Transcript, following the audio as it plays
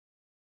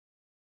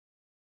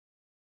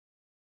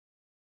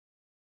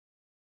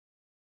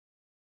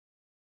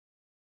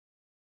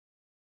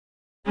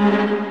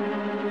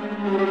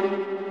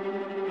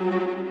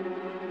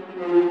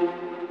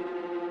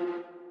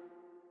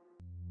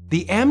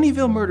The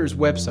Amityville Murders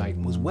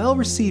website was well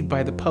received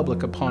by the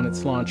public upon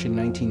its launch in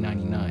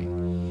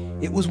 1999.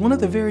 It was one of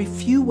the very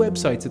few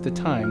websites at the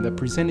time that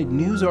presented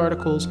news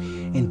articles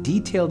and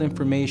detailed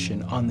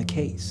information on the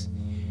case.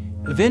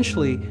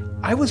 Eventually,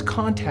 I was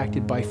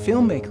contacted by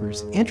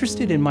filmmakers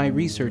interested in my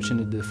research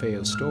into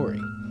DeFeo's story.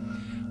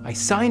 I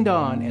signed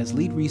on as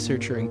lead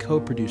researcher and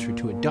co-producer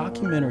to a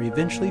documentary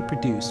eventually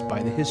produced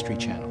by the History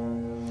Channel.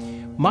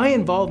 My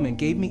involvement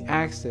gave me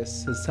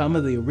access to some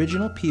of the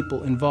original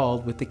people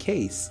involved with the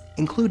case,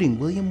 including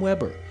William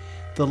Weber,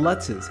 the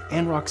Lutzes,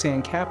 and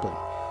Roxanne Kaplan,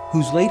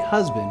 whose late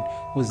husband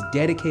was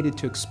dedicated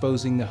to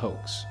exposing the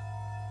hoax.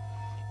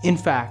 In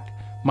fact,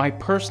 my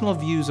personal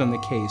views on the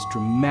case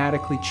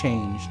dramatically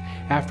changed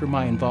after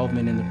my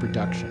involvement in the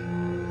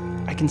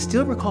production. I can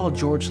still recall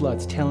George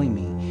Lutz telling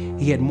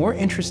me he had more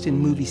interest in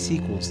movie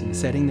sequels than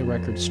setting the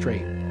record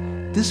straight.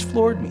 This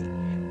floored me.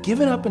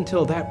 Given up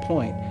until that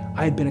point,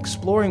 I had been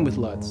exploring with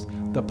Lutz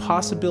the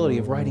possibility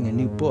of writing a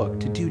new book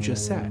to do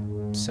just that,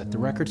 set the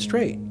record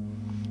straight.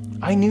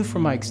 I knew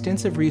from my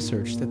extensive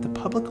research that the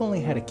public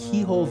only had a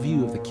keyhole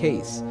view of the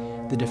case,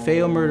 the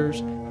DeFeo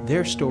murders,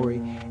 their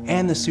story,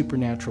 and the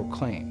supernatural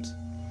claims.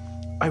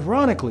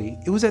 Ironically,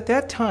 it was at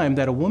that time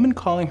that a woman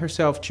calling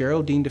herself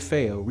Geraldine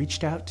DeFeo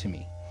reached out to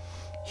me.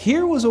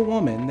 Here was a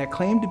woman that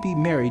claimed to be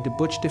married to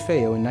Butch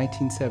DeFeo in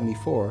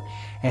 1974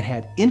 and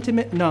had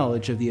intimate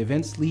knowledge of the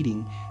events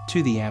leading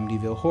to the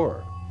Amityville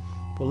horror.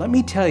 Well, let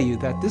me tell you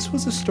that this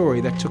was a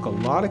story that took a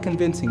lot of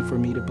convincing for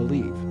me to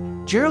believe.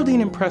 Geraldine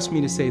impressed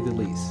me to say the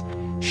least.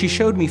 She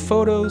showed me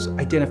photos,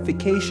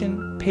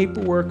 identification,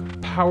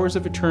 paperwork, powers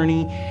of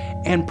attorney,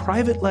 and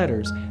private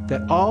letters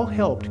that all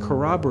helped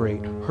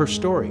corroborate her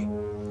story.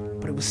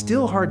 But it was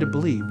still hard to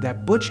believe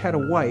that Butch had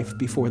a wife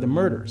before the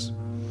murders.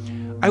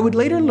 I would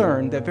later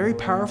learn that very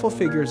powerful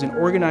figures in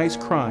organized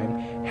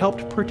crime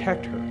helped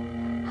protect her.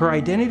 Her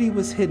identity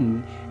was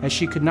hidden as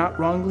she could not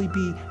wrongly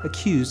be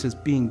accused as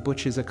being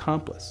Butch's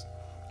accomplice.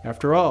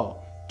 After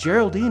all,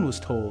 Geraldine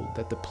was told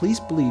that the police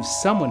believed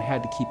someone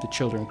had to keep the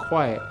children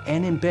quiet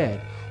and in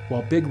bed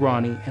while Big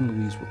Ronnie and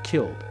Louise were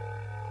killed.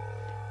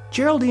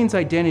 Geraldine's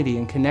identity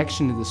and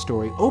connection to the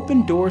story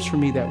opened doors for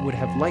me that would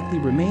have likely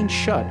remained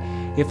shut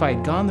if I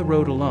had gone the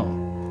road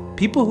alone.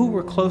 People who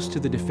were close to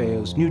the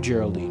DeFeos knew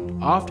Geraldine,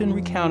 often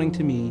recounting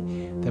to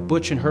me that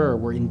Butch and her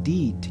were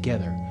indeed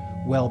together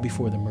well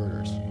before the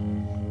murders.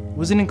 It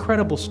was an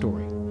incredible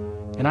story,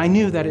 and I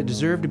knew that it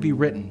deserved to be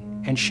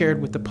written and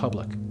shared with the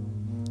public.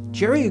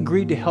 Jerry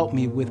agreed to help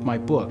me with my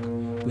book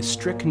with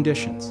strict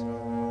conditions.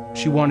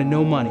 She wanted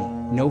no money,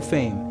 no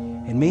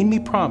fame, and made me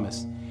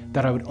promise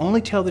that I would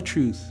only tell the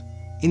truth.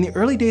 In the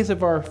early days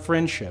of our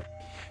friendship,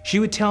 she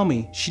would tell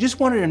me she just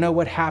wanted to know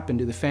what happened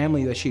to the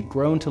family that she had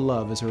grown to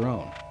love as her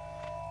own.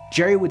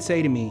 Jerry would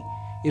say to me,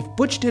 if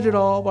Butch did it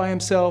all by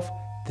himself,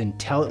 then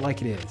tell it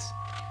like it is.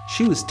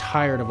 She was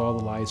tired of all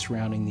the lies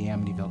surrounding the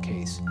Amityville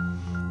case.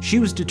 She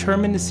was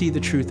determined to see the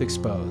truth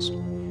exposed.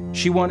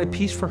 She wanted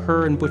peace for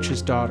her and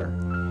Butch's daughter.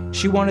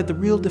 She wanted the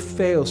real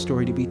DeFeo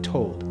story to be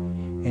told,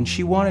 and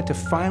she wanted to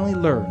finally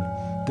learn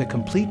the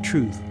complete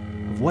truth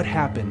of what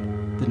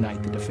happened the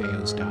night the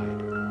DeFeos died.